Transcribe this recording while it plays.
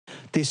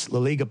This La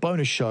Liga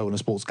bonus show on the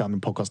Sports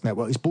Gambling Podcast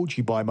Network is brought to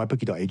you by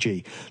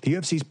MyBookie.ag. The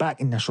UFC's back,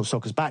 International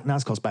Soccer's back,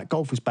 NASCAR's back,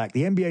 golf is back,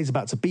 the NBA is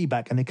about to be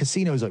back, and the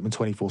casino is open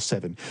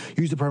 24/7.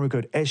 Use the promo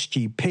code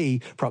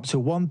SGP for up to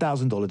a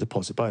 $1,000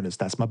 deposit bonus.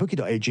 That's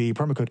MyBookie.ag,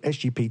 promo code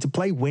SGP to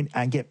play, win,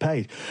 and get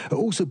paid.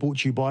 Also brought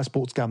to you by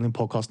Sports Gambling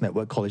Podcast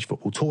Network College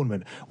Football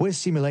Tournament. We're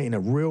simulating a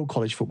real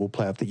college football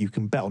playoff that you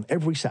can bet on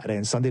every Saturday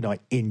and Sunday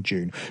night in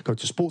June. Go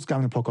to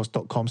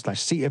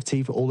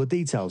sportsgamblingpodcast.com/CFT for all the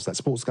details.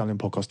 That's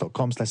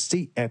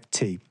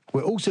sportsgamblingpodcast.com/CFT.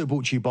 We're also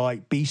brought to you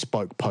by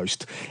Bespoke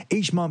Post.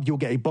 Each month, you'll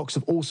get a box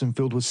of awesome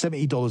filled with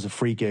 $70 of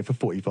free gear for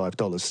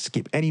 $45.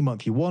 Skip any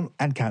month you want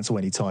and cancel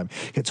anytime.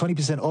 Get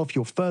 20% off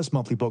your first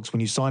monthly box when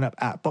you sign up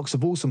at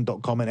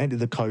boxofawesome.com and enter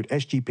the code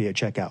SGP at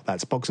checkout.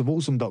 That's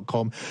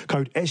boxofawesome.com,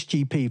 code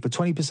SGP for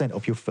 20%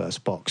 off your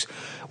first box.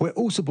 We're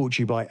also brought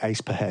to you by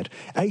Ace Per Head.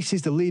 Ace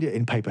is the leader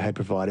in paperhead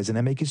providers, and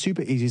they make it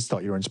super easy to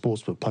start your own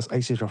sportsbook. Plus,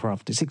 Ace is offering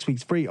up to 6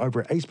 weeks free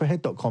over at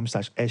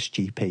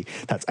aceperhead.com/SGP.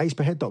 That's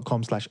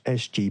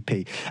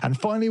aceperhead.com/SGP. And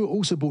finally, we're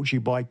also brought to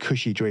you by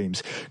Cushy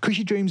Dreams.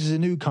 Cushy Dreams is a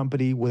new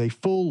company with a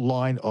full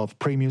line of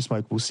premium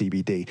smokable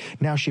CBD,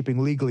 now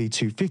shipping legally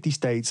to 50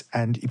 states.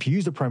 And if you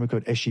use the promo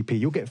code SGP,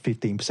 you'll get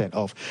 15%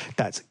 off.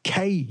 That's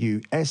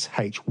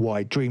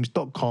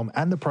KUSHYDreams.com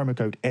and the promo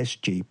code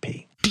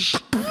SGP.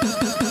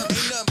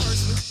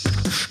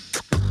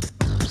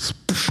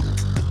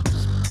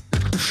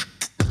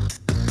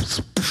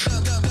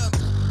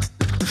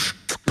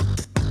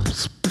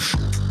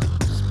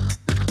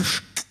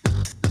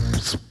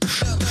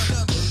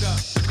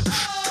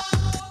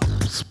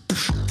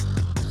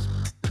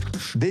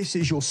 This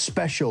is your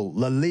special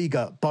La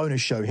Liga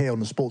bonus show here on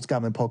the Sports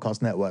Gambling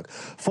Podcast Network.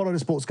 Follow the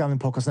Sports Gambling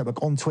Podcast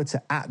Network on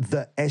Twitter at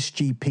the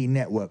SGP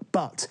Network.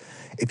 But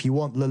if you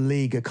want La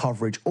Liga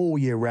coverage all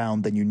year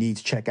round, then you need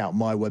to check out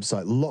my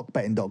website,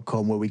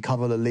 lockbetting.com, where we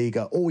cover La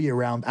Liga all year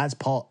round as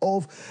part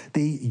of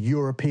the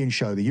European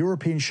show. The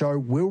European show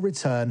will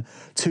return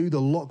to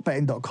the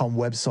lockbetting.com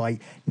website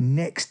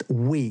next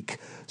week.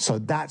 So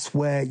that's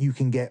where you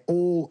can get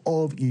all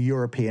of your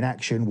European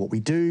action. What we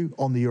do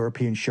on the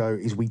European show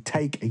is we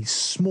take a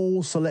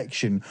small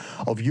selection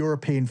of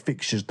European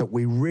fixtures that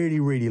we really,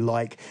 really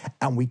like,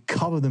 and we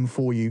cover them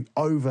for you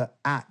over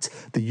at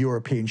the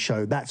European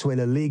show. That's where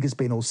La Liga's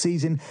been all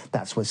season.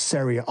 That's where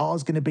Serie A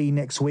is going to be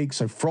next week.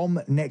 So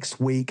from next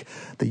week,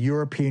 the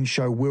European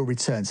show will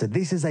return. So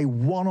this is a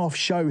one-off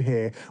show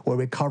here where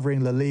we're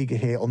covering La Liga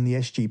here on the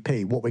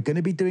SGP. What we're going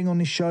to be doing on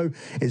this show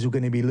is we're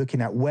going to be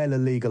looking at where La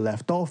Liga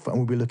left off, and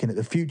we'll be looking at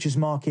the futures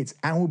markets,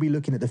 and we'll be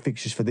looking at the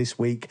fixtures for this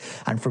week.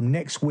 And from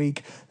next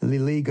week, La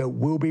Liga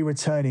will be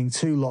returning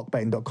to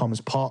lockbetting.com as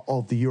part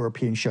of the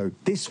European show.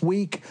 This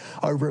week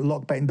over at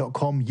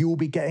lockbetting.com, you will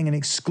be getting an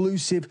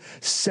exclusive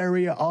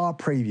Serie A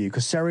preview,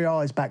 because Serie A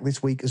is back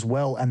this week as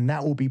well, and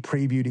that will be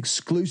previewed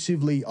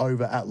exclusively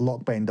over at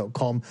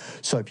lockbetting.com.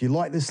 So if you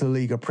like this La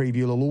Liga preview,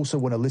 you'll also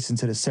want to listen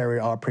to the Serie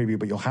A preview,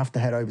 but you'll have to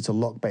head over to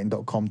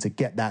lockbetting.com to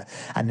get that.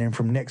 And then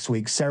from next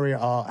week, Serie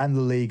A and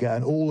La Liga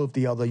and all of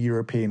the other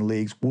European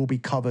leagues will be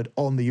covered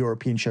on the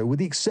European show, with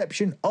the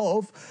exception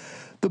of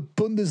the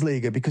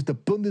Bundesliga, because the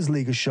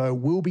Bundesliga show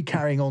will be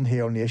carrying on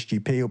here on the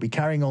SGP. It'll be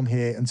carrying on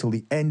here until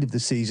the end of the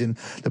season.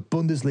 The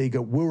Bundesliga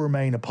will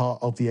remain a part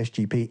of the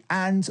SGP.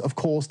 And, of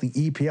course, the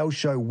EPL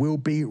show will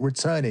be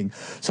returning.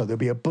 So there'll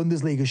be a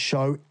Bundesliga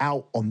show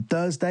out on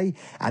Thursday,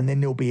 and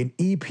then there'll be an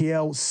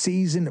EPL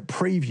season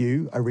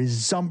preview, a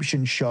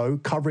resumption show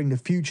covering the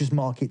futures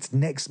markets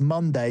next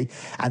Monday.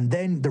 And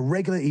then the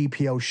regular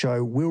EPL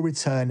show will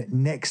return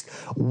next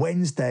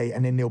Wednesday.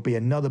 And then there'll be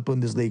another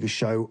Bundesliga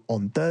show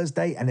on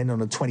Thursday. And then on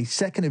the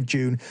 22nd of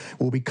June,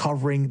 we'll be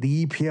covering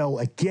the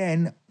EPL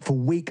again for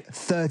week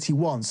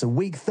 31. So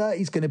week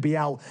 30 is going to be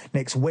out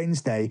next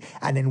Wednesday,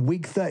 and then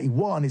week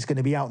 31 is going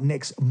to be out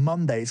next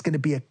Monday. It's going to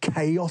be a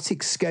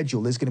chaotic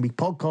schedule. There's going to be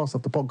podcast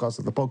after podcast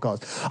after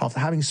podcast. After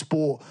having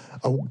sport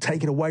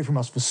taken away from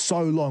us for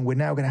so long, we're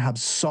now going to have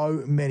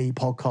so many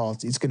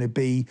podcasts. It's going to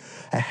be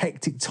a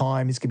hectic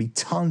time. It's going to be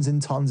tons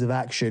and tons of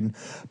action,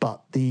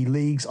 but the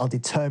leagues are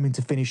determined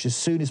to finish as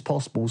soon as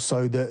possible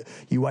so that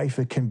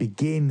UEFA can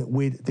begin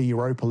with the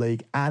Europa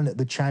League and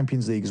the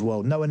Champions League as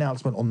well. No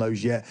announcement on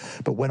those yet,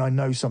 but when I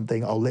know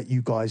something, I'll let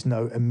you guys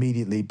know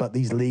immediately. But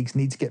these leagues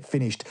need to get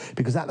finished,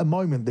 because at the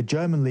moment, the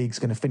German league is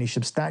going to finish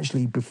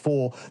substantially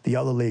before the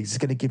other leagues. It's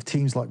going to give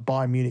teams like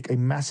Bayern Munich a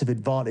massive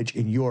advantage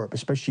in Europe,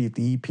 especially if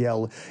the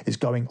EPL is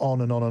going on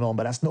and on and on.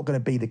 But that's not going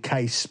to be the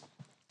case,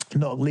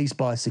 not at least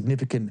by a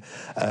significant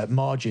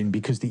margin,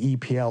 because the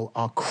EPL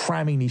are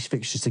cramming these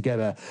fixtures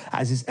together,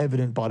 as is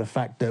evident by the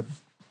fact that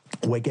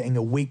we're getting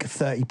a week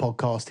 30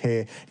 podcast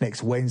here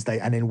next Wednesday,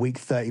 and then week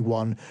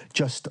 31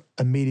 just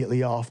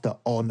immediately after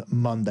on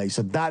Monday.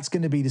 So that's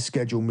going to be the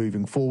schedule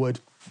moving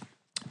forward.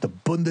 the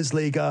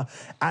Bundesliga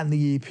and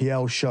the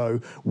EPL show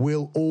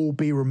will all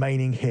be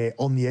remaining here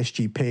on the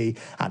SGP,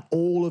 and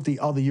all of the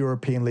other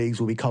European leagues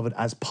will be covered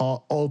as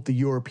part of the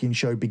European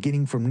show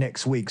beginning from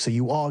next week. So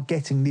you are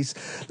getting this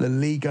La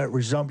Liga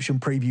resumption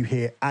preview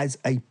here as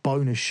a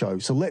bonus show.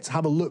 So let's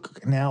have a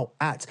look now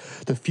at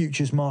the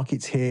futures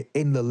markets here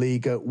in La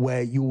Liga,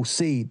 where you'll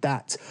see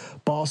that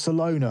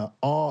Barcelona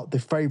are the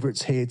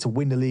favourites here to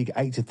win the league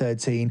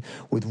 8-13,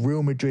 with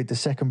Real Madrid the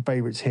second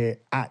favourites here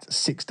at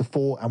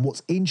 6-4. And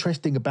what's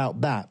interesting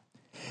about that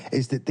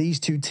is that these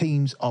two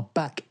teams are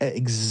back at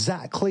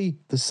exactly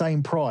the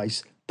same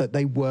price that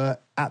they were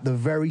at the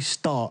very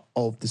start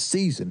of the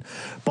season.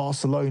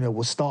 Barcelona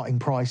was starting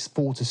price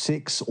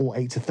 4-6 or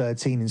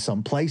 8-13 in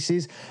some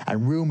places,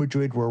 and Real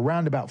Madrid were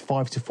around about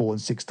 5-4 and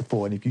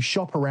 6-4. And if you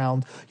shop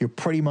around, you'll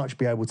pretty much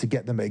be able to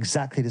get them at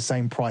exactly the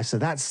same price. So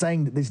that's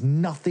saying that there's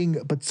nothing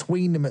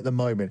between them at the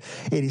moment.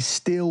 It is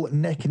still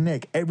neck and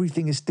neck.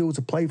 Everything is still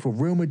to play for.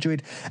 Real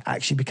Madrid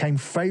actually became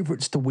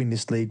favourites to win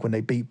this league when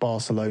they beat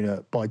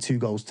Barcelona by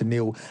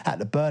 2-0 at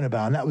the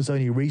Bernabeu, and that was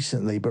only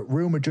recently. But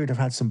Real Madrid have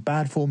had some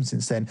bad form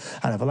since then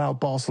and have allowed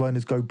Barcelona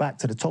to go back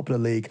to the top of the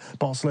league.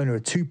 Barcelona are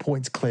 2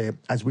 points clear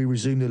as we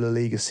resume the La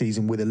Liga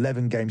season with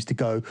 11 games to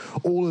go.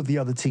 All of the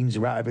other teams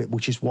are out of it,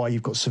 which is why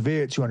you've got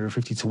Sevilla at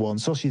 250-1,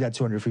 Sociedad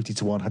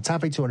 250-1,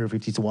 Getafe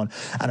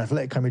 250-1, and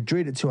Atletico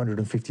Madrid at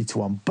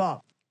 250-1.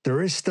 But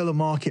there is still a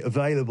market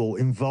available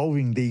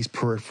involving these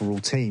peripheral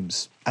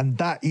teams, and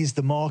that is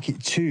the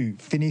market to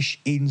finish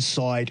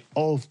inside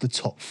of the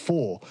top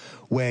four,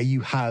 where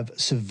you have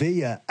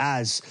Sevilla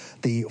as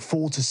the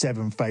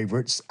 4-7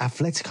 favourites,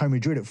 Atletico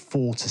Madrid at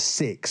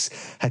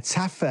 4-6,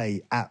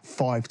 Getafe at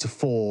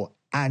 5-4,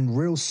 and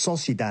Real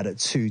Sociedad at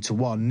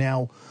 2-1.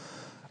 Now,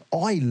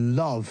 I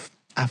love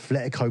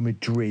Atletico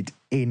Madrid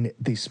in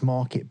this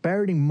market.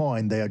 Bearing in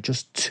mind they are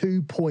just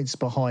 2 points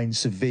behind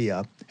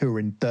Sevilla, who are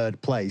in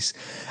third place.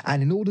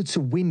 And in order to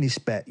win this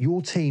bet,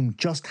 your team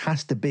just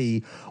has to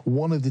be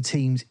one of the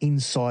teams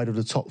inside of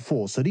the top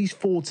four. So these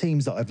four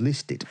teams that I've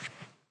listed,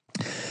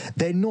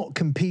 they're not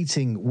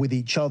competing with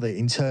each other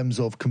in terms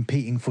of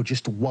competing for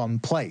just one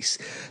place.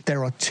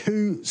 There are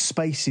two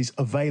spaces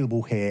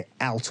available here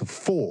out of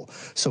four.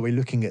 So we're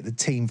looking at the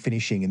team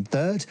finishing in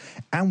third,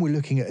 and we're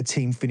looking at a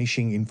team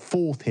finishing in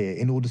fourth here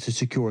in order to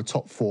secure a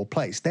top four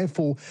place.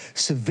 Therefore,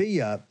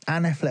 Sevilla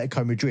and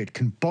Atletico Madrid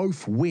can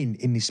both win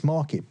in this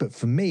market. But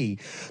for me,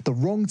 the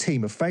wrong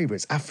team are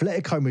favourites.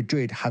 Atletico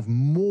Madrid have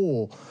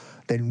more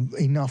than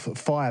enough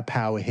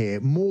firepower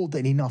here, more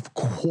than enough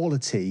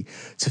quality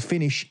to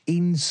finish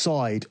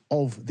inside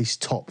of this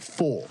top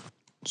four.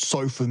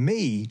 So for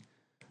me,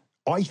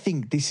 I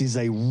think this is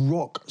a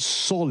rock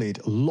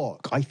solid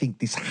lock. I think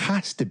this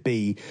has to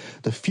be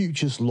the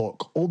futures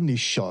lock on this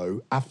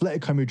show.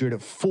 Atletico Madrid at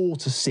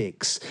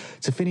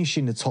 4-6 to finish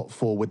in the top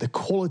four with the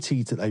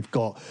quality that they've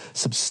got,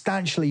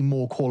 substantially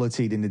more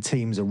quality than the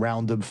teams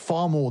around them,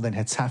 far more than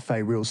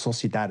Getafe, Real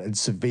Sociedad and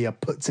Sevilla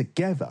put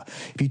together.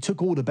 If you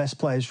took all the best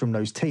players from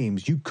those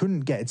teams, you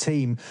couldn't get a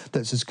team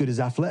that's as good as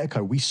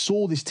Atletico. We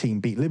saw this team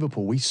beat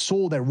Liverpool. We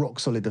saw their rock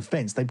solid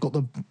defence. They've got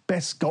the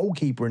best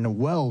goalkeeper in the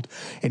world,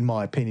 in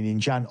my opinion,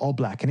 in Jan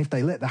Oblak, and if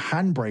they let the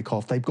handbrake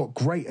off, they've got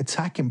great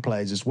attacking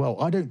players as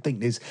well. I don't think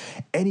there's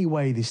any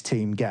way this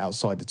team get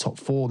outside the top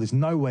four. There's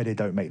no way they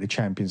don't make the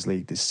Champions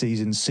League this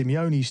season.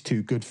 Simeone's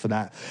too good for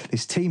that.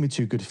 This team are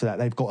too good for that.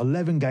 They've got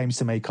 11 games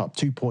to make up,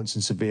 2 points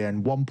in Sevilla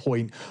and 1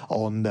 point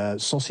on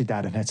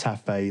Sociedad and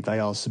Getafe. They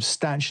are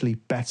substantially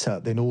better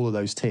than all of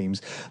those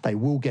teams. They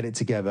will get it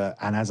together,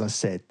 and as I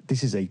said,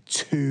 this is a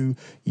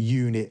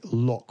 2-unit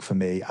lock for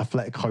me.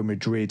 Atletico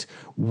Madrid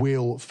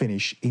will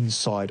finish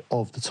inside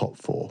of the top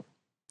four.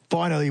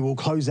 Finally, we'll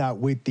close out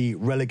with the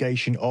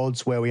relegation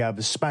odds, where we have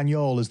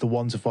Espanyol as the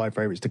 1-5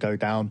 favourites to go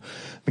down,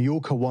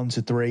 Mallorca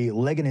 1-3,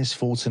 Leganés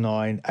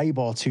 4-9,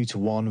 Eibar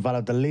 2-1,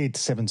 Valladolid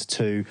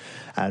 7-2,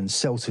 and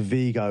Celta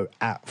Vigo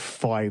at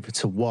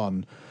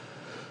 5-1.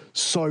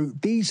 So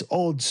these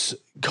odds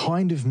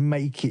kind of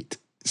make it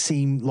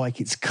seem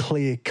like it's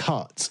clear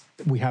cut.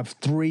 We have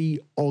 3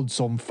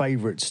 odds-on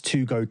favourites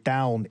to go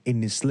down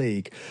in this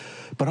league.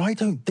 But I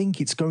don't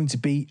think it's going to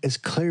be as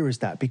clear as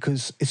that,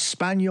 because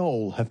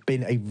Espanyol have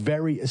been a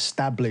very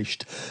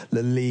established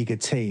La Liga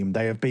team.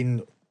 They have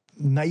been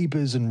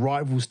neighbours and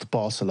rivals to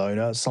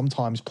Barcelona.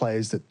 Sometimes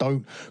players that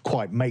don't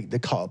quite make the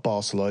cut at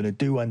Barcelona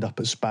do end up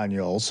at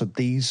Espanyol. So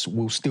these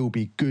will still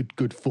be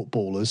good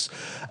footballers.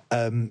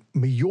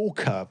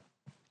 Mallorca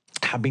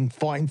have been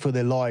fighting for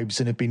their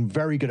lives and have been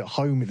very good at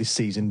home this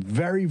season.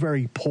 Very,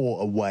 very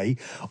poor away.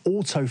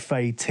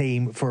 Auto-fade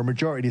team for a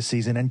majority of the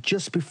season. And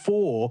just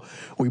before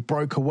we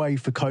broke away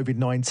for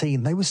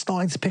COVID-19, they were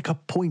starting to pick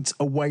up points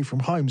away from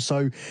home.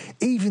 So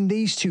even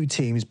these two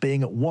teams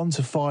being at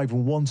 1-5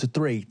 and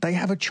 1-3, they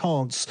have a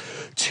chance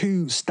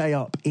to stay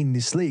up in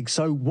this league.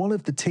 So one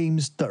of the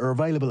teams that are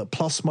available at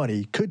plus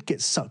money could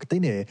get sucked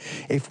in here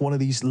if one of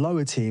these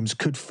lower teams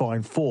could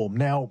find form.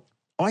 Now,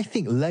 I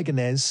think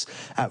Leganés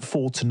at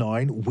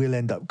 4-9 will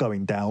end up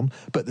going down,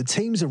 but the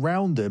teams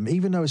around them,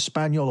 even though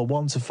Espanyol are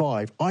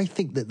 1-5, I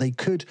think that they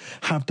could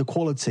have the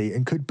quality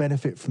and could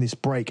benefit from this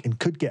break and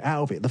could get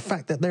out of it. The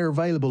fact that they're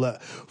available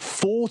at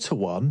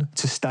 4-1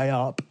 to stay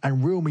up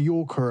and Real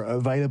Mallorca are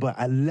available at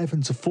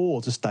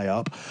 11-4 to stay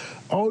up,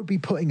 I would be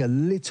putting a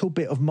little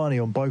bit of money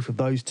on both of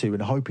those two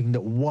and hoping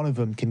that one of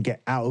them can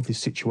get out of this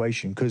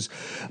situation, because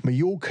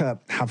Mallorca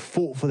have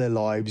fought for their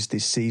lives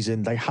this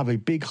season. They have a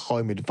big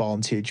home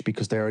advantage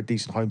because they're a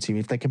decent home team.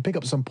 If they can pick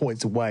up some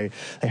points away,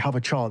 they have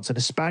a chance. And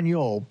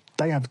Espanyol,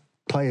 they have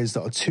players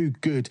that are too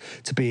good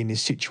to be in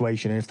this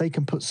situation, and if they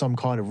can put some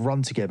kind of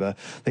run together,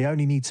 they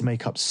only need to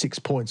make up 6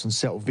 points on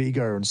Celta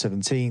Vigo on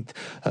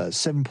 17th,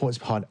 7 points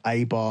behind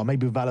Eibar,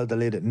 maybe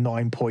Valladolid at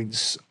 9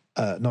 points.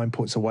 9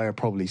 points away are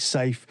probably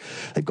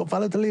safe. They've got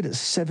Valladolid at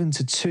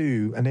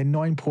 7-2, and then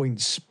 9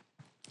 points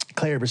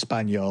clear of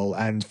Espanyol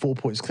and 4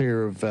 points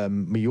clear of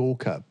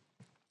Mallorca.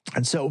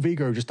 And Celta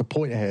Vigo just a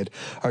point ahead,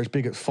 are as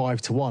big at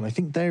 5-1. I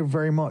think they're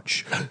very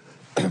much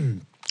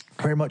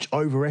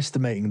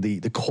overestimating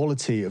the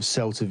quality of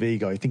Celta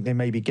Vigo. I think they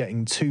may be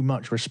getting too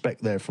much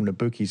respect there from the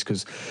bookies,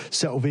 because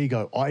Celta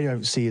Vigo I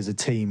don't see as a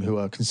team who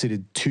are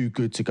considered too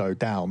good to go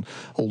down,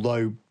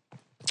 although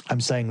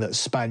I'm saying that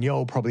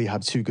Espanyol probably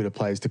have too good of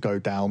players to go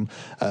down.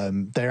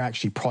 They're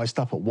actually priced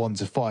up at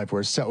 1-5,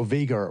 whereas Celta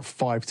Vigo are at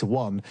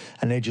 5-1,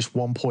 and they're just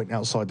 1 point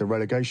outside the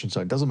relegation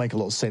zone. It doesn't make a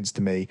lot of sense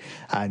to me,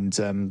 and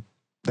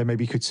they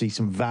maybe could see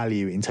some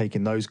value in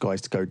taking those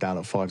guys to go down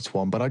at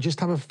 5-1. But I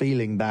just have a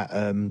feeling that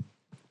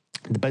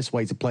the best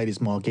way to play this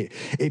market,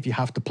 if you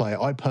have to play it,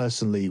 I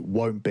personally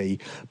won't be,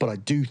 but I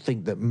do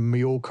think that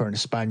Mallorca and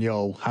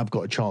Espanyol have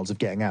got a chance of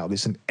getting out of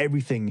this, and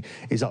everything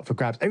is up for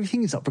grabs.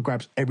 Everything is up for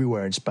grabs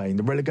everywhere in Spain.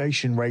 The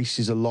relegation race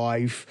is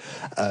alive.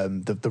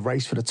 The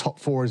race for the top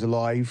four is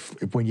alive.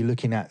 When you're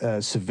looking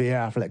at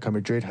Sevilla, Atletico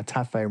Madrid,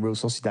 Getafe and Real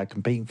Sociedad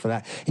competing for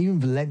that. Even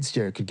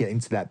Valencia could get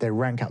into that. They're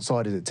rank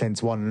outsiders at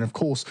 10-1. And of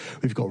course,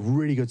 we've got a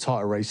really good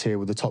title race here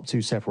with the top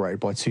two separated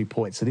by 2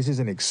 points. So this is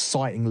an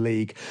exciting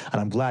league, and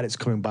I'm glad it's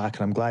coming back.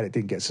 And I'm glad it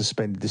didn't get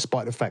suspended,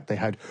 despite the fact they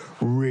had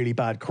really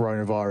bad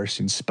coronavirus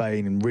in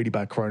Spain and really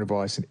bad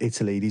coronavirus in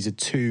Italy. These are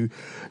two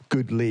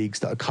good leagues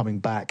that are coming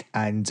back.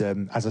 And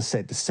as I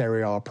said, the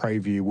Serie A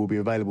preview will be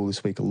available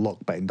this week at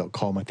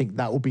lockbetting.com. I think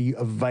that will be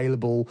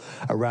available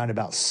around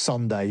about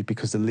Sunday,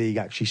 because the league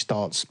actually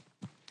starts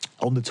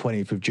on the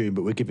 20th of June,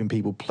 but we're giving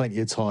people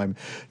plenty of time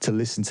to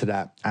listen to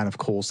that. And of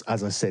course,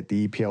 as I said,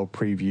 the EPL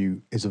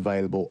preview is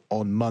available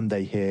on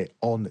Monday here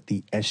on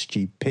the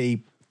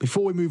SGP.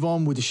 Before we move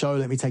on with the show,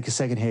 let me take a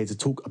second here to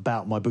talk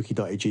about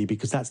mybookie.ag,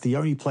 because that's the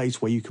only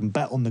place where you can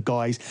bet on the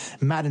guys,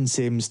 Madden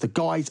Sims. The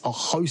guys are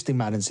hosting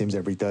Madden Sims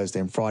every Thursday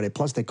and Friday,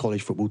 plus their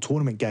college football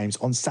tournament games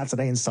on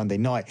Saturday and Sunday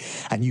night.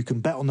 And you can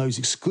bet on those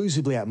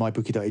exclusively at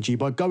mybookie.ag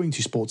by going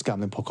to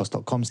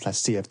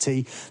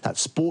sportsgamblingpodcast.com/CFT.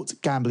 That's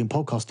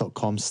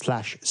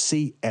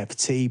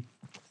sportsgamblingpodcast.com/CFT.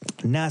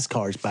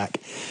 NASCAR is back.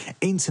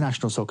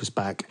 International soccer's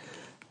back.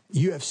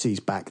 UFC's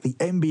back. The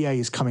NBA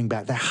is coming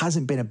back. There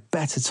hasn't been a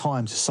better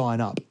time to sign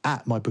up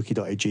at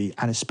mybookie.ag,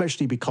 and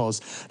especially because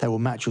they will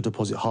match your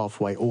deposit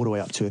halfway, all the way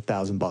up to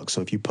 $1,000.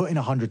 So if you put in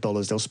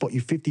 $100, they'll spot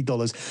you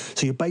 $50.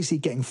 So you're basically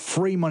getting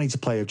free money to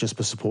play with just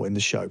for supporting the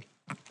show.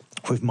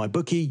 With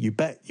MyBookie, you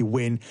bet, you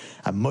win,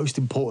 and most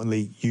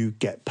importantly, you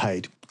get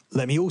paid.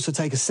 Let me also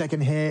take a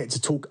second here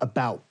to talk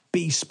about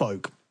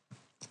Bespoke.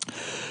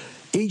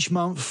 Each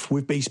month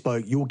with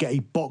Bespoke, you'll get a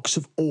box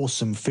of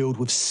awesome filled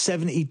with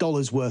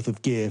 $70 worth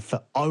of gear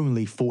for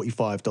only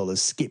 $45.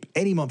 Skip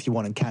any month you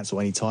want and cancel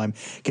anytime.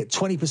 Get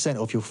 20%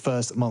 off your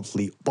first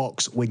monthly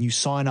box when you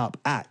sign up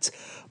at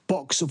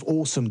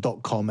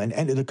boxofawesome.com and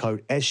enter the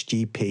code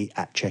SGP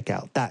at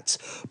checkout. That's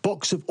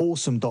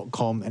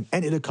boxofawesome.com and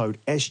enter the code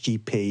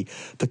SGP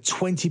for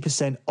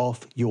 20%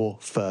 off your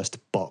first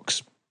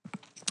box.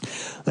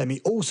 Let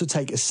me also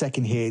take a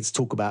second here to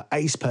talk about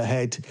Ace Per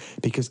Head,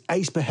 because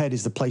Ace Per Head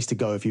is the place to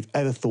go if you've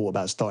ever thought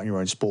about starting your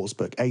own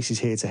sportsbook. Ace is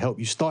here to help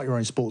you start your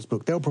own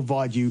sportsbook. They'll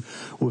provide you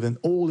with an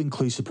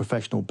all-inclusive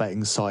professional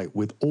betting site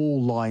with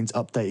all lines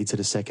updated to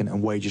the second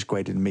and wagers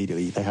graded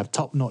immediately. They have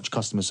top-notch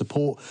customer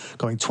support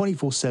going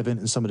 24/7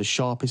 and some of the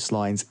sharpest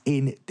lines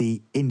in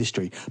the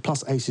industry.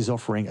 Plus, Ace is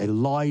offering a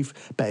live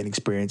betting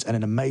experience and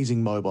an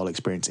amazing mobile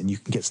experience, and you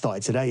can get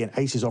started today. And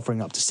Ace is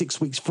offering up to 6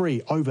 weeks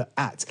free over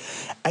at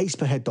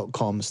aceperhead.com/SGP.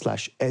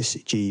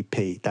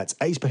 That's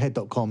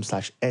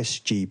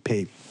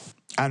aceperhead.com/SGP.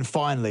 And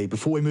finally,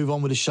 before we move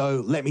on with the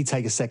show, let me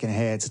take a second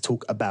here to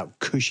talk about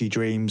Cushy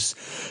Dreams.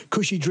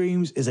 Cushy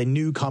Dreams is a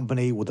new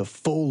company with a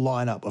full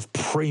lineup of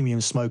premium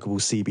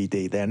smokable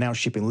CBD. They are now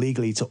shipping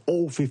legally to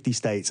all 50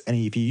 states. And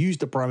if you use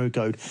the promo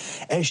code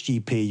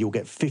SGP, you'll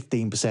get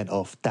 15%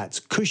 off. That's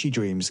Cushy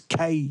Dreams,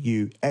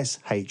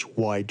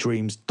 KUSHY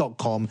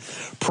Dreams.com,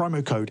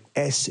 promo code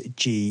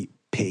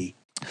SGP.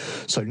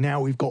 So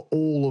now we've got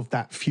all of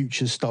that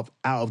future stuff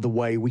out of the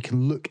way, we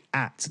can look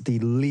at the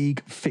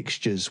league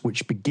fixtures,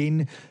 which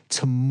begin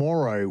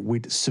tomorrow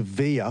with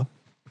Sevilla.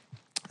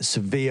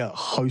 Sevilla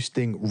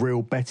hosting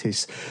Real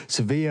Betis.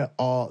 Sevilla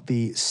are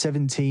the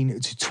 17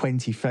 to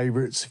 20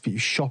 favourites. If you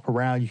shop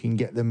around, you can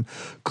get them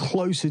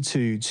closer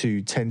to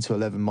 10 to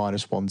 11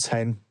 minus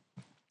 110.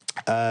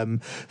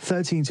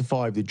 13 to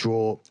 5 the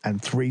draw, and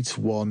 3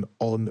 to 1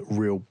 on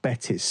Real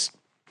Betis.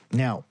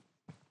 Now,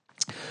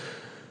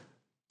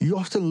 you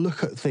often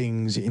look at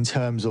things in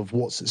terms of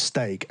what's at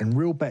stake, and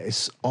Real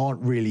Betis aren't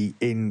really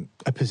in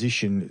a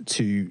position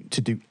to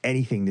do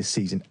anything this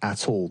season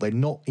at all. They're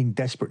not in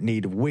desperate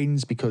need of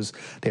wins because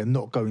they're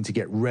not going to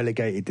get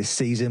relegated this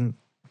season.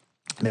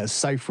 They're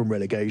safe from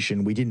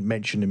relegation. We didn't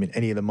mention them in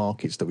any of the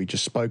markets that we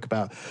just spoke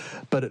about.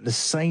 But at the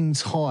same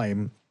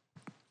time,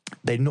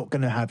 they're not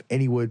going to have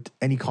any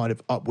kind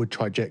of upward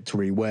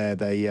trajectory where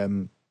they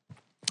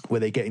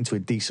get into a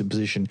decent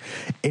position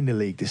in the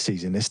league this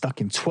season. They're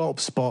stuck in 12th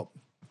spot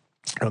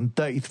on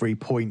 33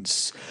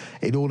 points.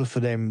 In order for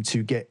them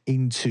to get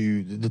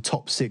into the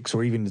top 6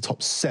 or even the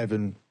top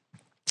 7,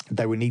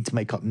 they would need to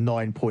make up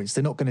 9 points.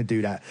 They're not going to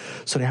do that.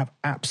 So they have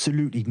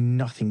absolutely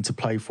nothing to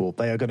play for.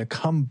 They are going to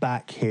come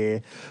back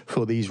here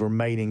for these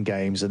remaining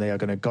games and they are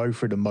going to go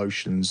through the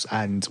motions,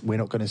 and we're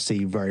not going to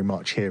see very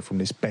much here from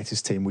this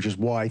Betis team, which is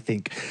why I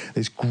think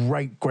there's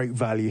great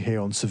value here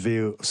on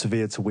Sevilla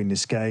to win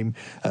this game.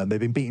 They've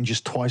been beaten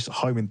just twice at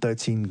home in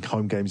 13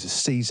 home games this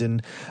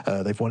season.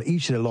 They've won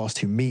each of their last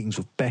 2 meetings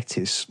with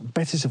Betis.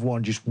 Betis have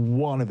won just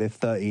 1 of their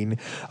 13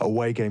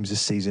 away games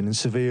this season, and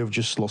Sevilla have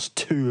just lost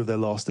 2 of their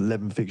last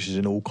 11 fixtures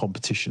in all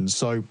competitions.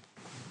 So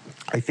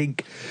I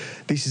think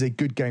this is a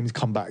good game to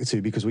come back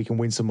to because we can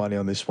win some money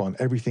on this one.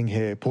 Everything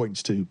here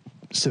points to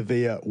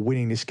Sevilla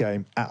winning this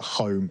game at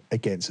home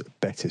against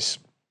Betis.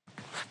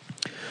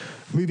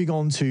 Moving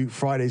on to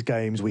Friday's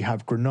games, we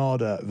have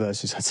Granada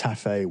versus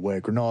Getafe,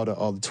 where Granada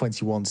are the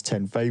 21 to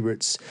 10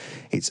 favourites.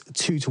 It's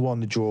 2 to 1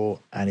 the draw,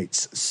 and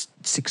it's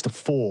 6 to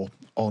 4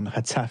 on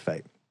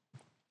Getafe.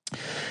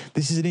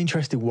 This is an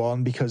interesting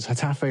one because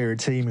Getafe are a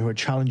team who are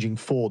challenging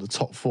for the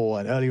top 4,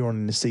 and earlier on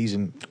in the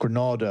season,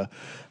 Granada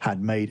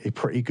had made a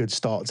pretty good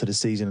start to the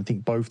season. I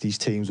think both these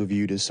teams were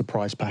viewed as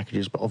surprise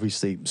packages, but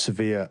obviously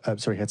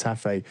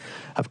Getafe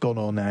have gone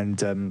on and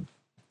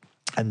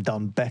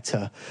done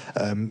better.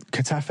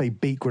 Getafe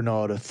beat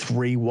Granada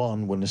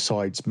 3-1 when the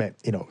sides met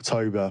in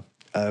October.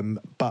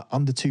 But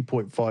under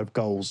 2.5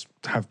 goals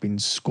have been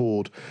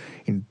scored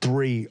in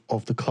 3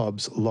 of the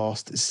club's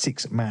last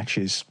 6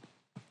 matches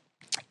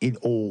in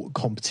all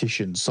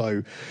competitions.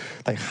 So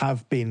they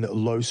have been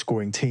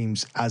low-scoring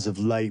teams as of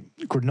late.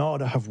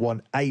 Granada have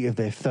won 8 of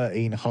their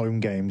 13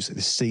 home games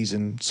this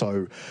season.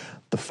 So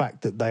the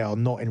fact that they are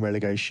not in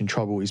relegation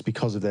trouble is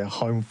because of their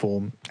home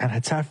form. And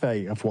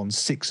Getafe have won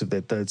 6 of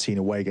their 13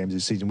 away games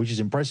this season, which is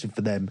impressive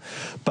for them.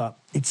 But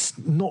it's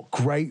not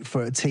great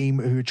for a team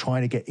who are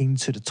trying to get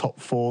into the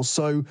top 4.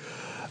 So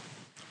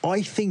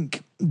I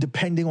think,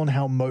 depending on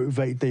how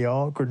motivated they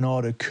are,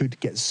 Granada could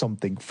get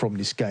something from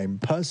this game.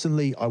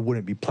 Personally, I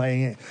wouldn't be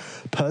playing it.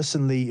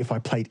 Personally, if I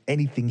played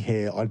anything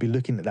here, I'd be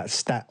looking at that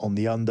stat on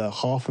the under.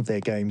 Half of their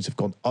games have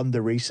gone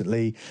under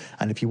recently,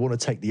 and if you want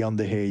to take the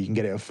under here, you can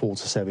get it at 4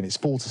 to 7. It's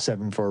 4 to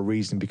 7 for a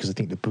reason, because I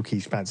think the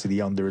bookies fancy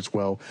the under as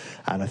well,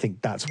 and I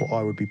think that's what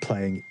I would be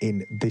playing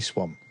in this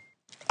one.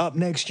 Up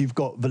next, you've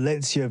got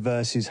Valencia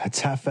versus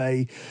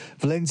Getafe.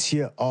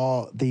 Valencia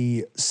are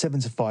the 7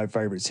 to 5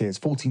 favourites here. It's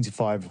 14 to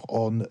 5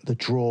 on the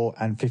draw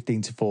and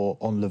 15 to 4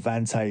 on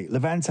Levante.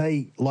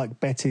 Levante, like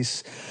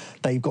Betis,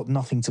 they've got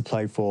nothing to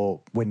play for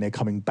when they're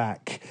coming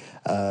back.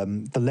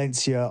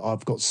 Valencia,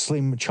 I've got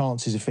slim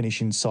chances of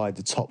finishing inside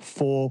the top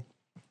 4.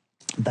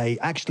 They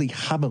actually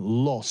haven't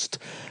lost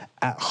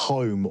at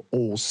home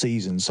all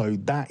season, so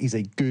that is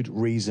a good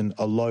reason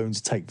alone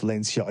to take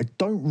Valencia. I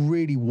don't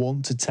really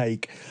want to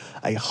take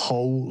a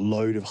whole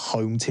load of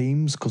home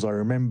teams, because I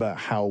remember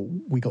how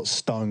we got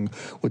stung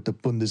with the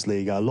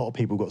Bundesliga. A lot of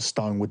people got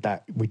stung with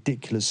that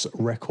ridiculous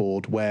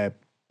record where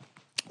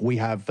we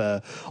have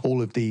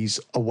all of these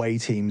away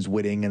teams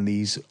winning and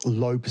these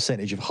low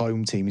percentage of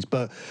home teams.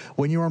 But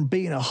when you're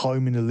unbeaten at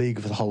home in the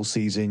league for the whole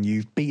season,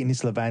 you've beaten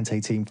this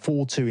Levante team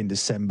 4-2 in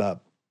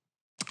December,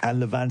 and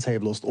Levante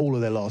have lost all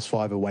of their last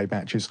 5 away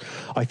matches.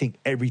 I think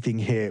everything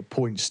here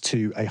points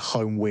to a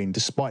home win,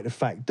 despite the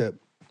fact that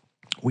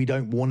we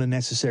don't want to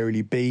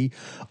necessarily be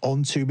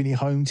on too many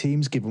home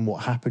teams, given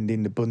what happened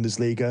in the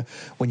Bundesliga.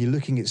 When you're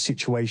looking at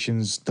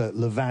situations that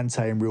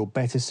Levante and Real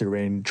Betis are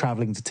in,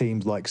 travelling to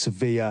teams like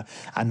Sevilla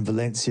and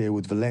Valencia,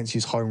 with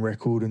Valencia's home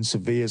record and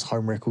Sevilla's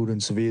home record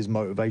and Sevilla's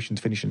motivation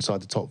to finish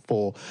inside the top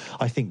 4,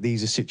 I think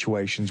these are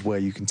situations where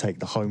you can take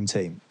the home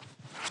team.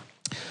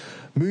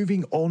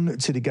 Moving on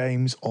to the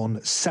games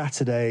on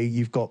Saturday,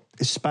 you've got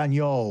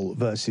Espanyol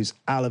versus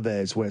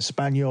Alaves, where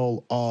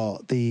Espanyol are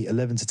the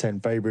 11 to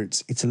 10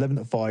 favourites. It's 11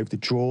 to 5 the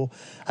draw,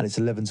 and it's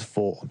 11 to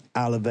 4 on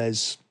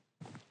Alaves.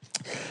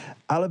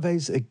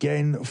 Alaves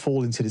again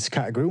fall into this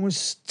category,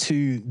 almost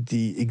to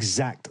the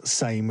exact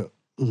same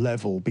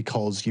level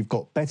because you've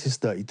got Betis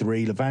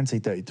 33, Levante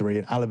 33,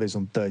 and Alaves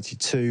on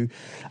 32,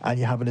 and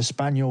you have an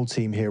Espanyol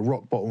team here,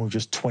 rock bottom with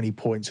just 20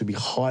 points, who'll be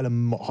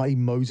highly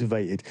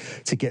motivated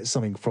to get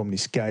something from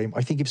this game.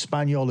 I think if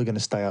Espanyol are going to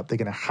stay up, they're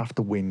going to have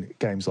to win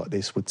games like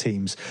this with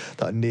teams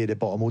that are near the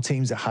bottom or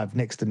teams that have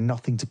next to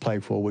nothing to play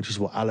for, which is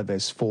what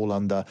Alaves fall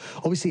under.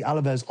 Obviously,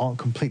 Alaves aren't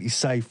completely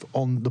safe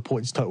on the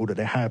points total that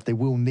they have. They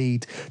will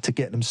need to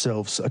get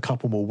themselves a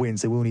couple more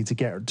wins. They will need to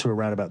get to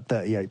around about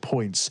 38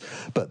 points,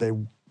 but they're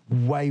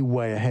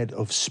way ahead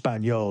of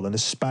Espanyol, and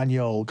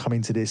Espanyol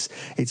coming to this,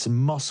 it's a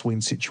must-win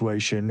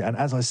situation. And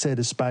as I said,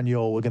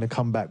 Espanyol are going to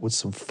come back with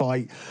some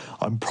fight.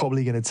 I'm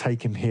probably going to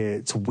take him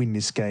here to win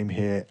this game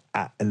here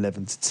at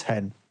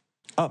 11-10.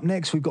 Up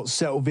next, we've got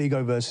Celta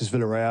Vigo versus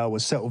Villarreal, where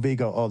Celta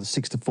Vigo are the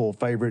 6-4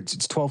 favourites.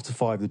 It's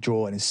 12-5 the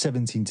draw, and it's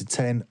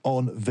 17-10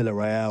 on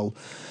Villarreal.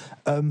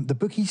 The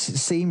bookies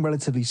seem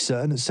relatively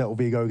certain that Celta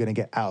Vigo are going to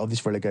get out of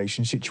this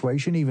relegation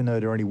situation, even though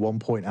they're only 1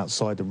 point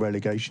outside the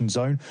relegation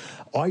zone.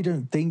 I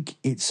don't think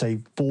it's a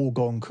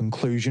foregone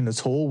conclusion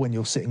at all when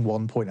you're sitting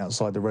 1 point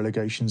outside the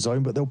relegation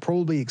zone, but they're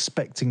probably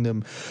expecting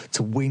them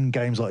to win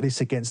games like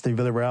this against the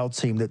Villarreal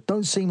team that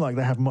don't seem like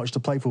they have much to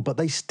play for, but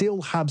they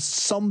still have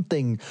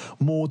something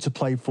more to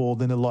play for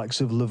than the likes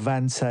of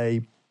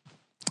Levante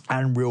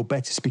and Real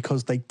Betis,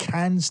 because they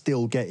can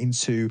still get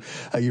into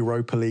a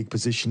Europa League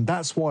position.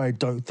 That's why I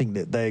don't think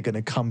that they're going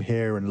to come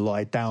here and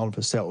lie down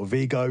for Celta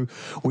Vigo.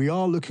 We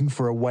are looking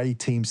for away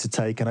teams to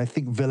take, and I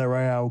think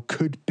Villarreal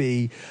could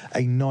be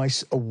a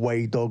nice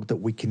away dog that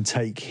we can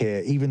take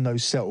here, even though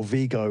Celta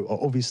Vigo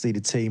are obviously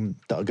the team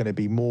that are going to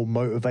be more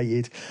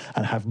motivated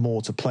and have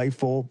more to play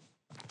for.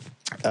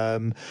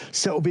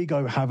 Celta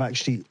Vigo have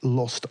actually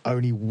lost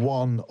only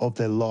one of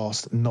their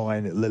last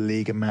 9 La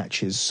Liga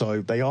matches,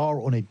 so they are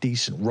on a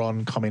decent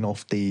run coming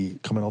off the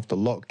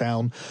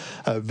lockdown.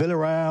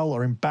 Villarreal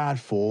are in bad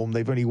form.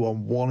 They've only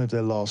won 1 of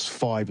their last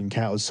 5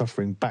 encounters,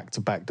 suffering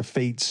back-to-back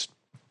defeats.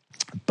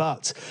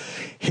 But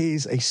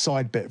here's a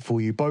side bet for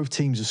you. Both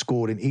teams have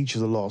scored in each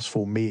of the last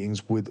 4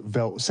 meetings, with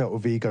Celta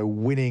Vigo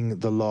winning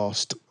the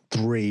last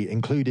 3,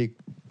 including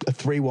a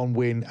 3-1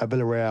 win at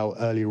Villarreal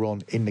earlier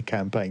on in the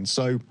campaign.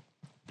 So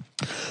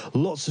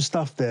lots of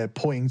stuff there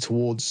pointing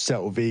towards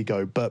Celta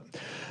Vigo, but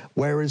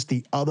whereas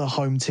the other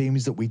home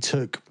teams that we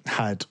took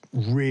had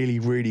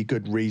really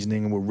good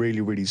reasoning and were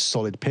really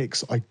solid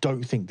picks, I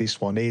don't think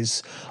this one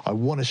is. I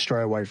want to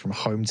stray away from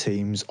home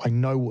teams. I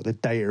know what the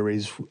data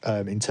is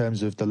in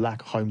terms of the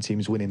lack of home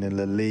teams winning in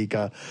La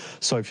Liga.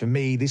 So for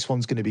me, this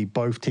one's going to be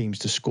both teams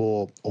to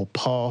score or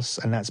pass,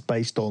 and that's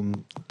based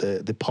on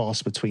the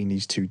pass between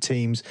these two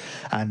teams.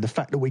 And the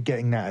fact that we're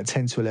getting that at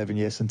 10-11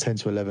 yes and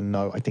 10-11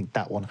 no, I think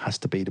that one has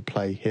to be the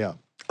play here.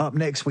 Up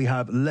next, we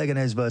have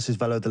Leganés versus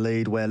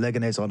Valladolid, where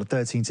Leganés are the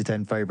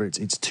 13-10 favourites.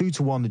 It's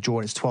 2-1 the draw,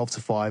 and it's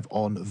 12-5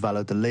 on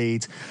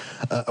Valladolid.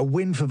 A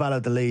win for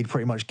Valladolid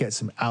pretty much gets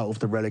them out of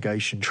the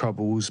relegation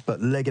troubles,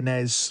 but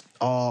Leganés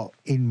are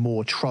in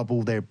more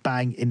trouble. They're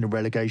bang in the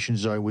relegation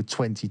zone with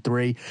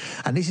 23,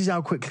 and this is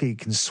how quickly it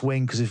can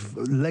swing, because if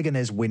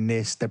Leganés win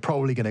this, they're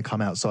probably going to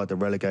come outside the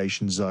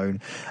relegation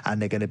zone,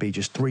 and they're going to be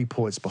just 3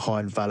 points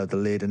behind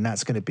Valladolid, and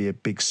that's going to be a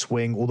big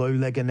swing. Although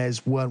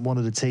Leganés weren't one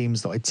of the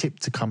teams that I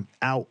tipped to come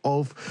out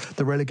of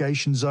the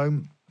relegation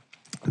zone,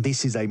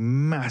 this is a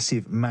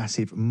massive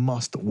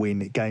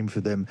must-win game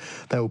for them.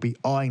 They will be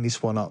eyeing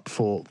this one up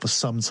for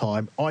some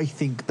time. I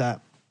think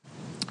that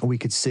we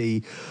could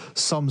see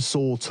some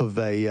sort of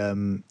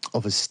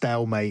a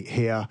stalemate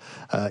here.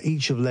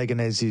 Each of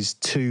Leganés'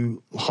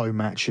 2 home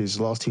matches,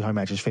 last 2 home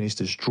matches, finished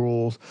as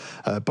draws.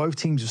 Both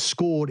teams have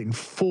scored in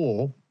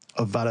 4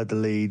 of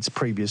Valladolid's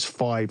previous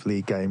 5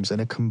 league games, and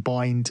a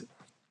combined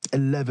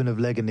 11 of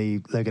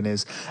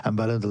Leganés and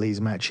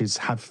Valladolid's matches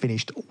have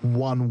finished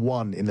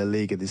 1-1 in the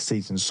Liga this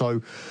season.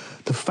 So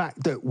the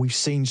fact that we've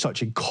seen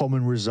such a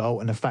common result,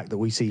 and the fact that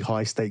we see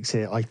high stakes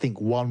here, I think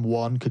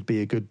 1-1 could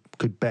be a good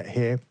bet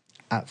here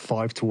at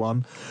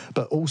 5-1.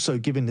 But also,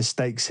 given the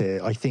stakes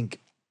here, I think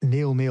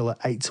 0-0 at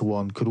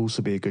 8-1 could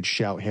also be a good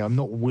shout here. I'm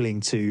not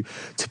willing to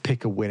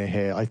pick a winner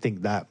here. I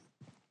think that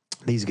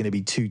these are going to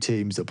be 2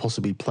 teams that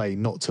possibly play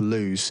not to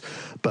lose.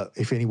 But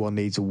if anyone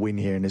needs a win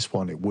here in this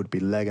one, it would be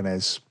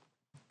Leganés.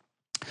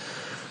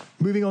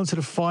 Moving on to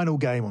the final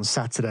game on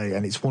Saturday,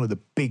 and it's one of the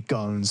big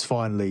guns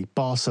finally.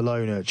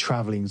 Barcelona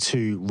travelling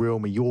to Real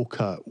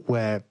Mallorca,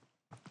 where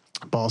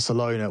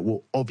Barcelona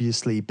will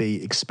obviously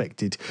be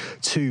expected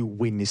to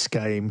win this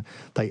game.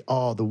 They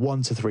are the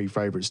 1-3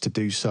 favourites to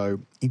do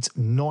so. It's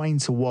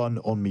 9-1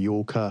 on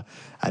Mallorca,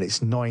 and it's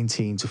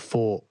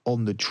 19-4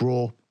 on the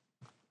draw.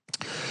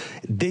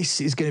 This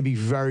is going to be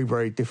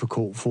very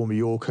difficult for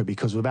Mallorca,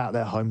 because without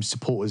their home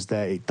supporters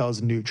there, it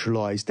does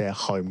neutralise their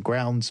home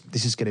ground.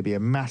 This is going to be a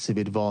massive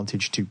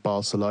advantage to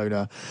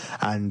Barcelona,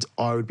 and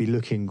I would be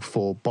looking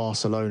for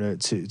Barcelona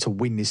to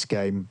win this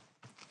game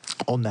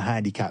on the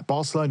handicap.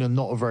 Barcelona are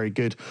not a very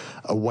good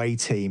away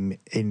team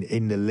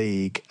in the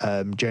league.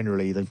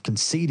 Generally, they've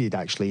conceded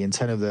actually in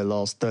 10 of their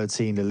last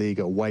 13 La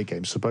Liga away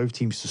games. So both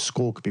teams to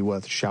score could be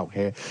worth a shout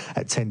here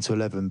at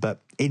 10-11.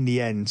 But in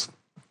the end,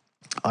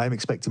 I am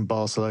expecting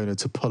Barcelona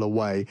to pull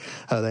away.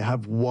 They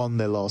have won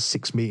their last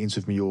 6 meetings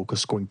with Mallorca,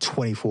 scoring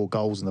 24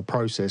 goals in the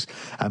process,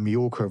 and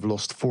Mallorca have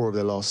lost 4 of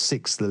their last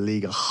 6 La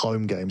Liga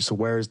home games. So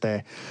whereas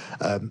their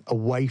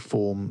away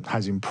form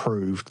has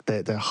improved,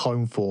 their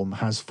home form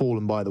has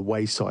fallen by the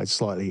wayside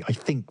slightly. I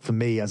think for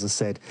me, as I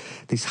said,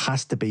 this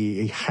has to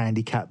be a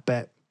handicap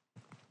bet.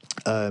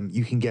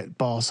 You can get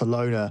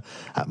Barcelona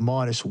at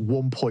minus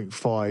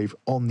 1.5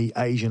 on the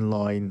Asian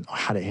line. I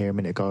had it here a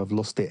minute ago. I've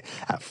lost it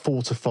at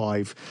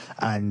 4-5.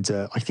 And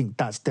I think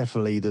that's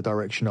definitely the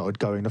direction I would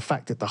go in. The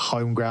fact that the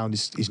home ground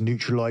is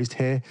neutralised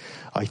here,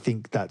 I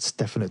think that's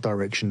definite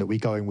direction that we're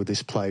going with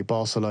this play.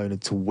 Barcelona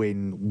to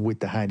win with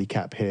the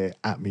handicap here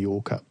at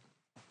Mallorca.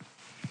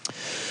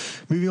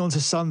 Moving on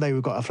to Sunday,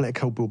 we've got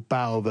Atletico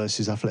Bilbao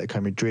versus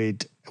Atletico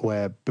Madrid,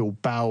 where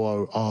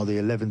Bilbao are the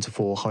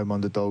 11-4 home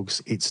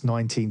underdogs. It's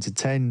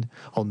 19-10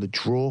 on the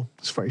draw.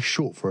 It's very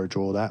short for a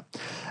draw, that.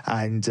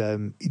 And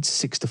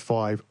it's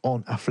 6-5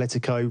 on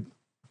Atletico.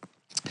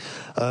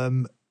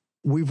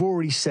 We've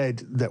already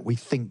said that we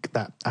think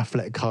that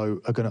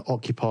Atletico are going to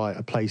occupy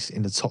a place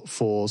in the top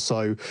 4.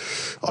 So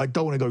I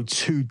don't want to go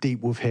too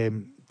deep with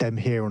them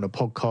here on the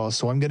podcast.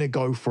 So I'm going to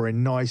go for a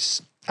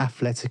nice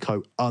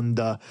Atletico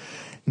under.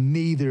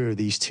 Neither of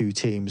these two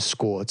teams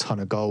score a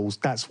ton of goals.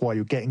 That's why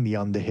you're getting the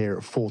under here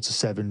at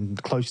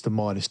 4-7, close to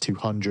minus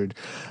 200.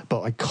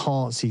 But I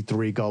can't see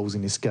 3 goals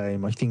in this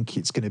game. I think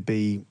it's going to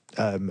be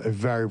a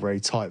very, very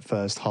tight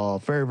first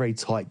half, very, very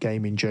tight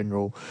game in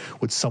general,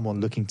 with someone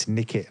looking to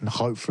nick it. And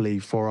hopefully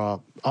for our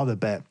other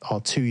bet,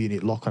 our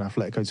 2-unit lock on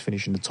Atletico to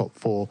finish in the top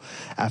 4,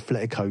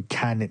 Atletico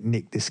can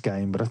nick this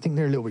game. But I think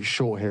they're a little bit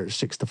short here at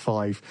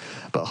 6-5.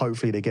 But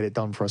hopefully they get it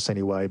done for us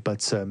anyway.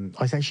 But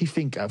I actually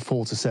think at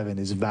 4-7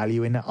 is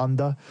value in that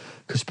under,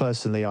 because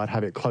personally I'd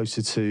have it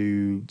closer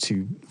to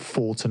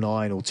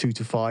 4-9 or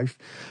 2-5,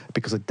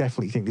 because I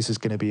definitely think this is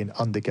going to be an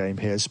under game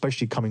here,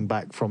 especially coming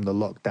back from the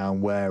lockdown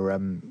where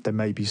there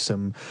may be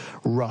some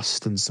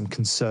rust and some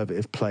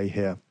conservative play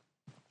here.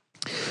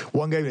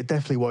 One game that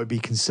definitely won't be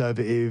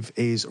conservative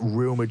is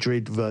Real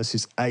Madrid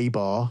versus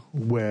Eibar,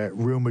 where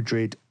Real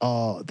Madrid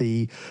are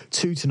the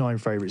 2-9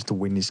 favourites to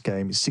win this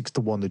game. It's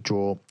 6-1 the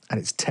draw, and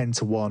it's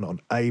 10-1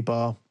 on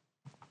Eibar.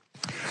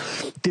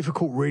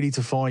 Difficult really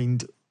to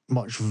find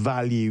much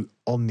value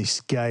on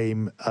this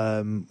game.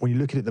 When you're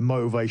looking at the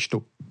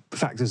motivational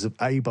factors of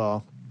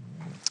Eibar,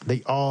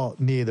 they are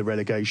near the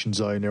relegation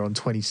zone. They're on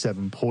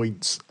 27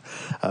 points,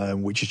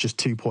 which is just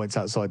 2 points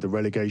outside the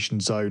relegation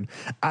zone,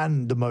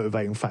 and the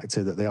motivating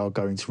factor that they are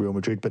going to Real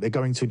Madrid, but they're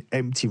going to an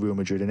empty Real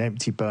Madrid, an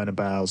empty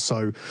Bernabeu.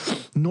 So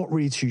not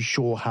really too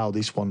sure how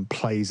this one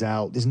plays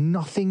out. There's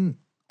nothing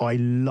I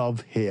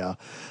love here.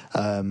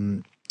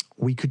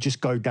 We could just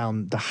go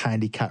down the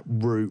handicap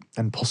route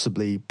and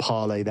possibly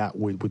parlay that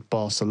with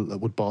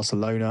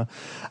Barcelona.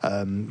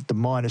 The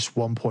minus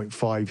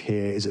 1.5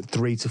 here is at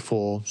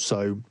 3-4,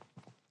 so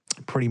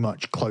pretty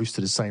much close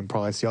to the same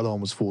price. The other one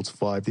was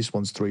 4-5. This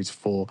one's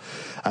 3-4,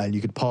 and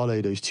you could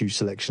parlay those two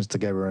selections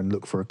together and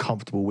look for a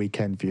comfortable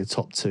weekend for your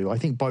top 2. I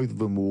think both of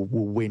them will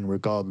win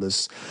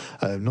regardless.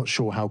 Not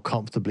sure how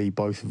comfortably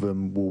both of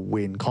them will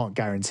win. Can't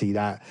guarantee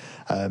that.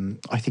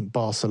 I think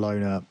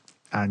Barcelona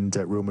and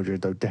Real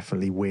Madrid, though,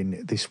 definitely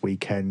win this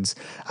weekend.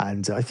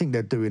 And I think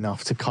they'll do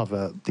enough to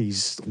cover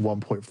these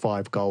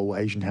 1.5 goal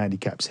Asian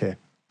handicaps here.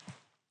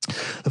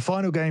 The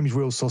final game is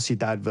Real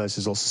Sociedad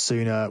versus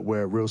Osasuna,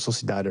 where Real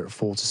Sociedad are at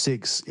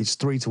 4-6. It's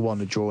 3-1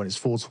 the draw, and it's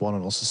 4-1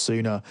 on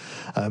Osasuna.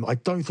 I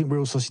don't think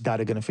Real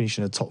Sociedad are going to finish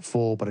in the top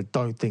 4, but I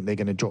don't think they're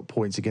going to drop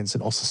points against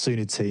an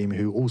Osasuna team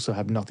who also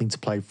have nothing to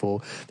play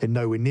for. They're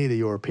nowhere near the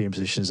European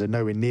positions. They're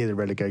nowhere near the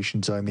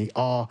relegation zone.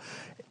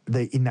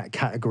 They're in that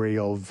category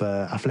of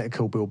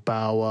Atletico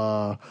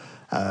Bilbao,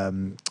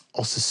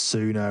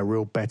 Osasuna,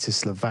 Real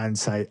Betis,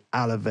 Levante,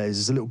 Alaves.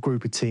 There's a little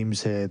group of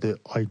teams here that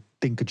I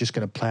think are just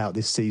going to play out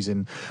this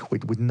season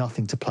with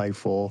nothing to play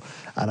for.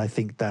 And I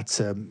think that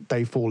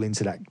they fall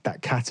into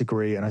that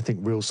category. And I think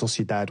Real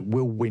Sociedad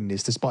will win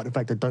this, despite the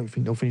fact I don't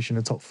think they'll finish in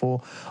the top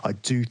 4. I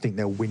do think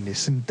they'll win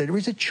this. And there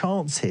is a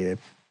chance here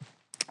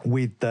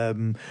with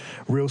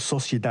Real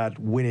Sociedad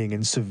winning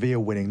and Sevilla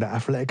winning, that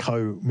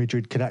Atletico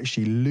Madrid could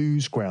actually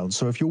lose ground.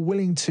 So if you're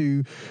willing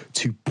to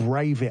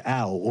brave it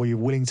out, or you're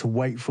willing to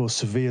wait for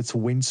Sevilla to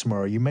win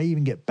tomorrow, you may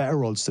even get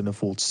better odds than a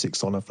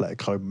 4-6 on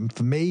Atletico.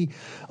 For me,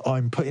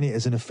 I'm putting it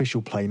as an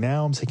official play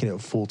now. I'm taking it at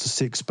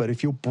 4-6. But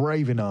if you're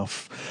brave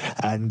enough,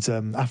 and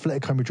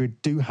Atletico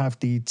Madrid do have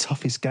the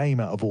toughest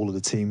game out of all of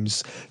the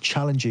teams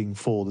challenging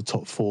for the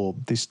top 4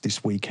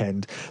 this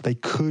weekend, they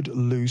could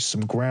lose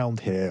some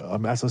ground here.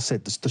 As I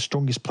said, the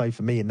strongest play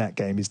for me in that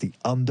game is the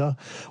under.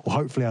 Well,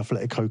 hopefully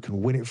Atletico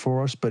can win it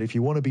for us, but if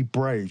you want to be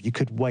brave, you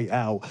could wait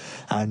out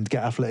and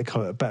get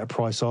Atletico at a better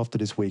price after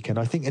this weekend.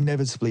 I think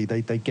inevitably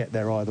they get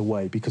there either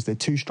way, because they're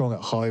too strong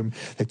at home,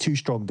 they're too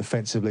strong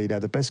defensively,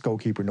 they're the best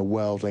goalkeeper in the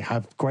world, they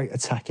have great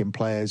attacking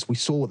players. We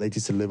saw what they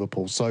did to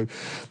Liverpool, so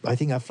I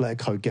think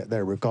Atletico get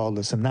there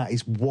regardless, and that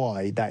is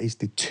why that is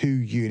the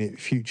 2-unit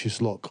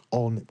futures lock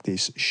on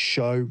this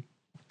show.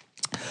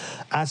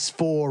 As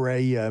for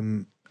a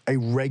a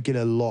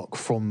regular lock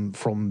from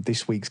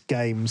this week's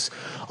games.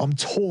 I'm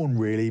torn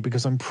really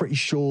because I'm pretty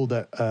sure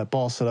that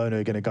Barcelona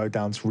are going to go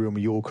down to Real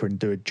Mallorca and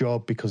do a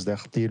job because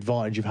the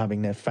advantage of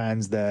having their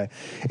fans there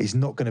is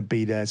not going to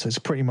be there. So it's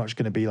pretty much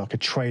going to be like a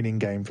training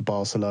game for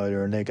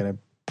Barcelona, and they're going to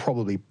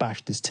probably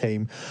bash this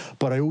team.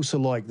 But I also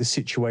like the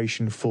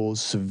situation for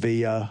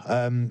Sevilla.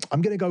 I'm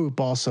going to go with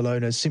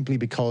Barcelona simply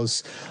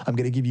because I'm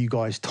going to give you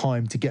guys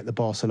time to get the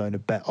Barcelona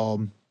bet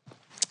on.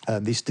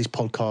 This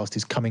podcast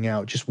is coming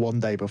out just one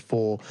day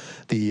before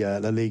the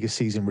La Liga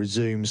season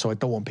resumes, so I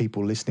don't want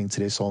people listening to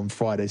this on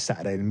Friday,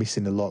 Saturday and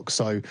missing the lock.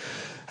 So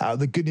out of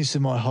the goodness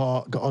of my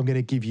heart, I'm going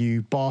to give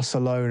you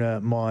Barcelona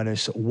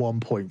minus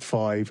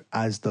 1.5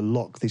 as the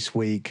lock this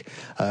week,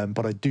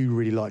 but I do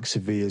really like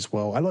Sevilla as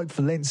well. I like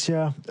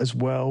Valencia as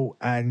well,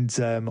 and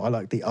I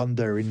like the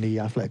under in the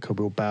Atletico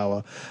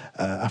Bilbao,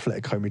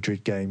 Atletico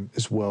Madrid game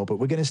as well. But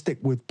we're going to stick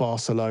with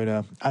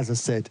Barcelona. As I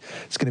said,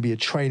 it's going to be a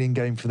training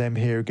game for them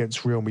here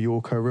against Real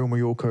Mallorca. Real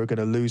Mallorca are going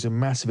to lose a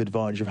massive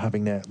advantage of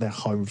having their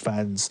home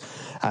fans,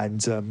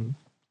 and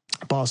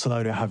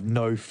Barcelona have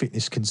no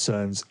fitness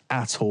concerns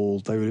at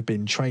all. They would have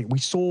been trained. We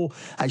saw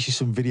actually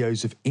some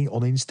videos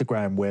on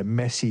Instagram where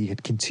Messi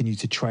had continued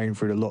to train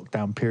through the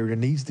lockdown period,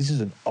 and this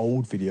is an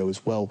old video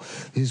as well.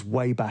 This is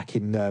way back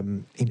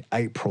in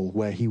April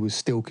where he was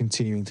still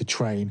continuing to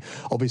train.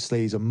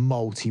 Obviously, he's a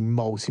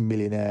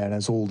multi-millionaire and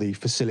has all the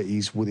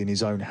facilities within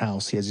his own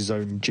house. He has his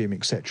own gym,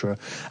 etc.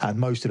 And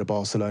most of the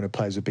Barcelona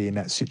players will be in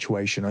that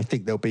situation. I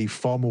think they'll be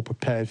far more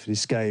prepared for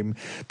this game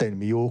than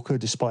Mallorca,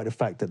 despite the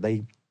fact that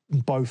they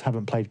both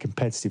haven't played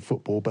competitive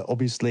football. But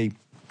obviously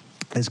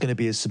there's going to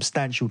be a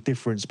substantial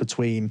difference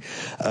between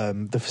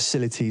the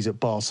facilities at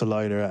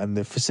Barcelona and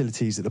the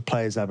facilities that the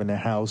players have in their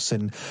house,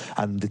 and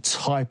the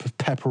type of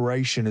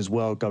preparation as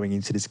well going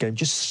into this game.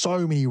 Just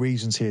so many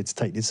reasons here to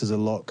take this as a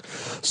lock.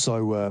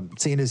 So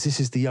seeing as this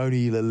is the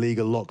only La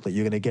Liga lock that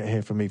you're going to get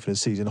here from me for the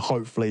season,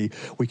 hopefully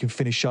we can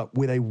finish up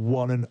with a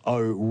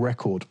 1-0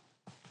 record.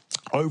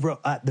 Over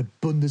at the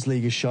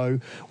Bundesliga show,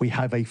 we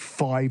have a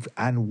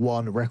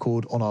 5-1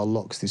 record on our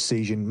locks this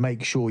season.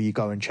 Make sure you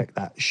go and check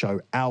that show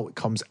out. It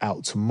comes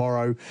out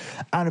tomorrow.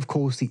 And of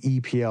course, the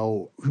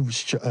EPL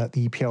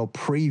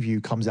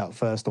preview comes out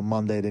first on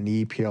Monday, then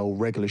the EPL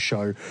regular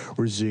show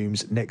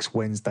resumes next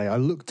Wednesday. I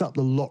looked up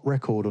the lock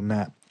record on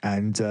that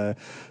and to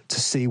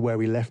see where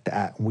we left it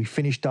at. And we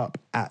finished up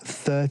at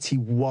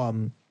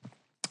 31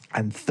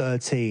 and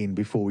 13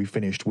 before we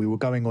finished. We were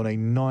going on a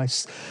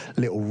nice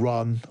little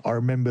run. I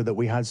remember that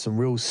we had some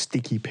real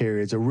sticky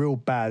periods, a real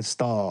bad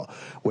start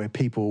where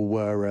people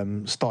were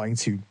starting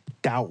to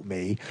doubt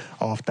me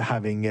after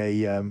having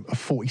a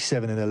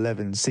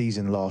 47-11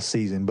 season last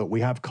season. But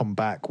we have come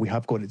back. We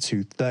have got it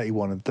to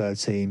 31 and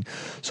 13.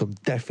 So I'm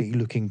definitely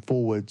looking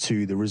forward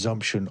to the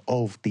resumption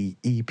of the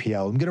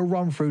EPL. I'm going to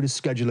run through the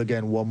schedule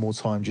again one more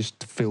time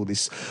just to fill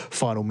this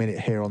final minute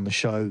here on the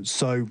show.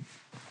 So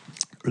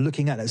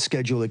looking at that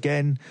schedule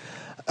again,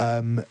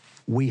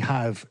 we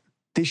have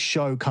this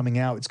show coming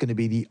out. It's going to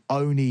be the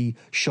only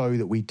show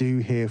that we do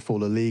here for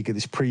La Liga,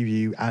 this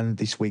preview and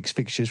this week's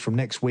fixtures. From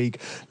next week,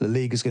 La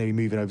Liga is going to be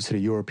moving over to the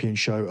European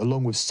show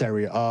along with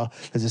Serie A.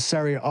 There's a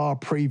Serie A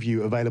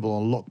preview available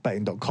on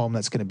lockbetting.com.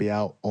 That's going to be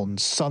out on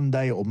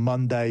Sunday or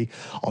Monday.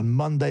 On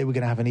Monday, we're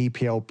going to have an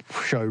EPL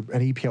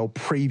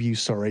preview,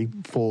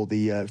 for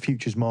the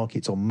futures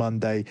markets on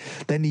Monday.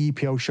 Then the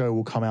EPL show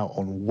will come out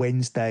on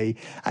Wednesday,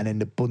 and then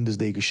the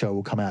Bundesliga show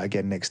will come out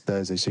again next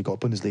Thursday. So you've got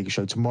a Bundesliga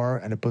show tomorrow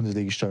and a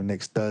Bundesliga show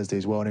next Thursday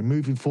as well. And then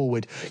moving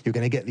forward, you're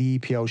going to get the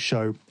EPL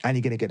show and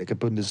you're going to get a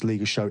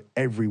Bundesliga show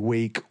every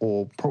week,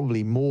 or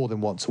probably more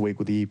than once a week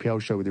with the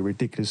EPL show with the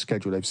ridiculous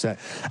schedule they've set.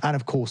 And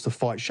of course, the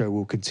fight show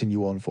will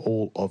continue on for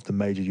all of the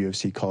major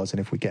UFC cards, and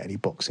if we get any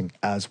boxing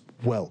as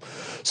well.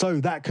 So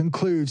that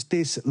concludes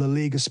this La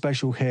Liga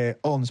special here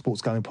on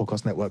Sports Gambling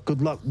Podcast Network.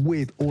 Good luck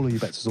with all of your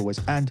bets as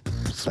always, and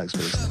thanks for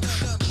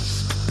listening.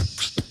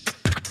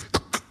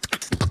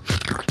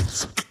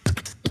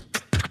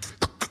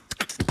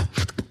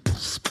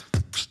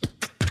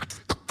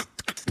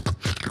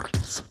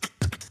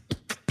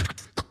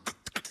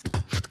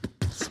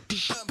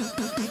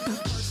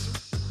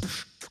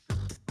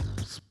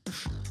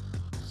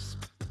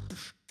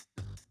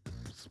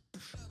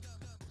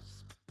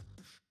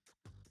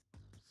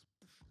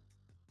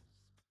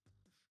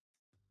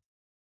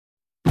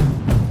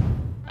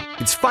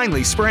 It's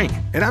finally spring,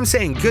 and I'm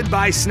saying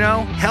goodbye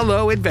snow,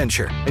 hello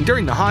adventure. And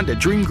during the Honda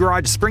Dream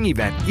Garage Spring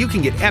Event, you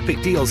can get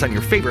epic deals on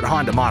your favorite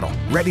Honda model.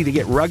 Ready to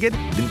get rugged?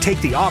 Then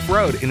take the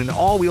off-road in an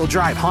all-wheel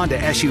drive Honda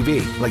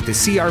SUV, like the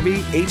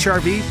CR-V,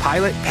 HR-V,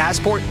 Pilot,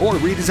 Passport, or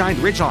redesigned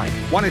Ridgeline.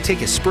 Want to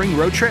take a spring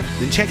road trip?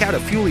 Then check out a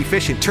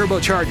fuel-efficient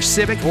turbocharged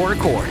Civic or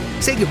Accord.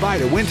 Say goodbye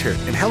to winter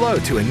and hello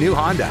to a new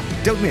Honda.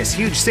 Don't miss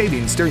huge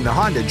savings during the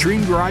Honda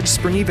Dream Garage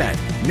Spring Event,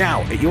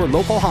 now at your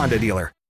local Honda dealer.